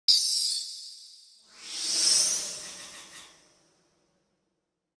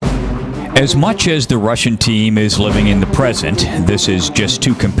As much as the Russian team is living in the present, this is just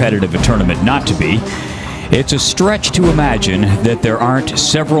too competitive a tournament not to be. It's a stretch to imagine that there aren't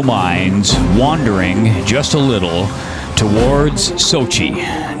several minds wandering just a little towards Sochi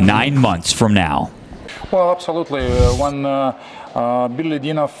 9 months from now. Well, absolutely. When Billy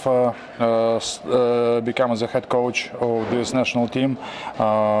Dinov becomes the head coach of this national team,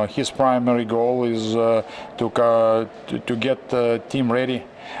 his primary goal is to get the team ready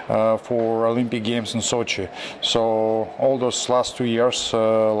for Olympic Games in Sochi. So all those last 2 years,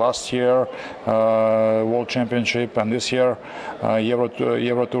 last year World Championship and this year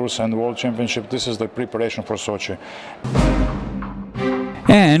Euro Tours and World Championship, this is the preparation for Sochi.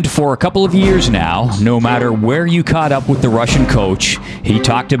 And for a couple of years now, no matter where you caught up with the Russian coach, he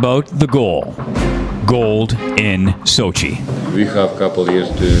talked about the goal: gold in Sochi. We have a couple of years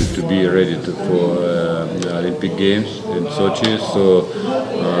to be ready for the Olympic Games in Sochi. So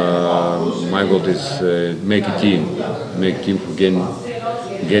my goal is make a team who can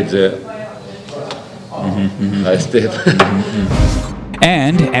get the high step.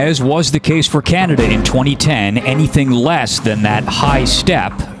 And, as was the case for Canada in 2010, anything less than that high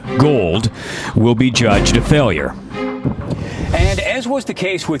step, gold, will be judged a failure. And as was the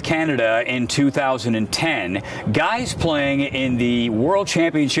case with Canada in 2010, guys playing in the World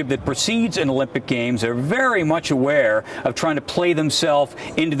Championship that precedes an Olympic Games are very much aware of trying to play themselves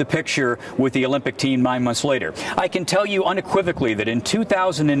into the picture with the Olympic team 9 months later. I can tell you unequivocally that in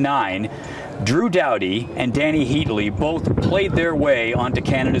 2009, Drew Doughty and Danny Heatley both played their way onto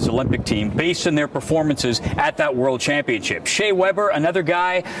Canada's Olympic team based on their performances at that World Championship. Shea Weber, another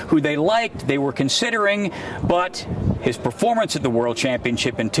guy who they liked, they were considering, but his performance at the World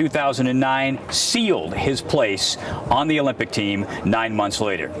Championship in 2009 sealed his place on the Olympic team 9 months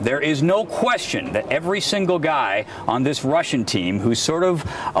later. There is no question that every single guy on this Russian team who's sort of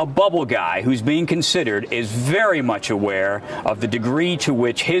a bubble guy who's being considered is very much aware of the degree to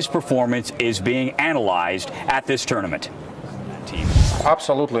which his performance is being analyzed at this tournament.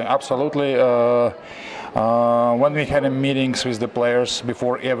 Absolutely, absolutely. When we had meetings with the players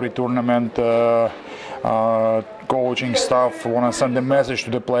before every tournament, coaching staff want to send a message to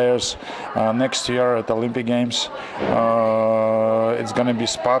the players next year at the Olympic Games. It's going to be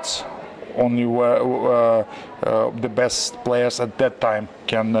spots only where the best players at that time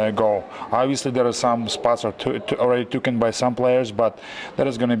can go. Obviously there are some spots already taken by some players, but there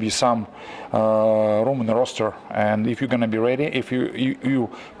is going to be some room in the roster, and if you're going to be ready, if you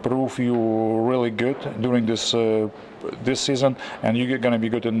prove you're really good during this season and you're going to be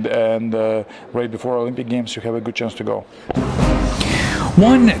good and right before Olympic Games, you have a good chance to go.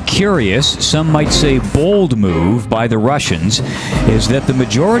 One curious, some might say bold move by the Russians is that the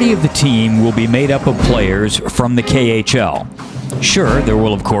majority of the team will be made up of players from the KHL. Sure, there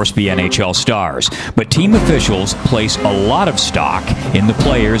will of course be NHL stars, but team officials place a lot of stock in the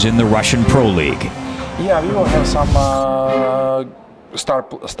players in the Russian Pro League. Yeah, we will have some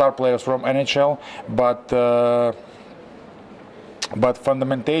star players from NHL, but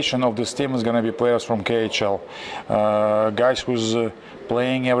fundamentation of this team is going to be players from KHL, guys who's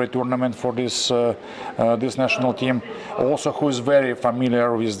playing every tournament for this this national team, also who's very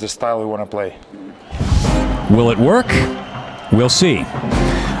familiar with the style we want to play. Will it work? We'll see.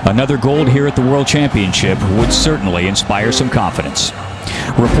 Another gold here at the World Championship would certainly inspire some confidence.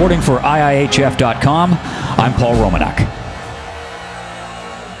 Reporting for IIHF.com, I'm Paul Romanuk.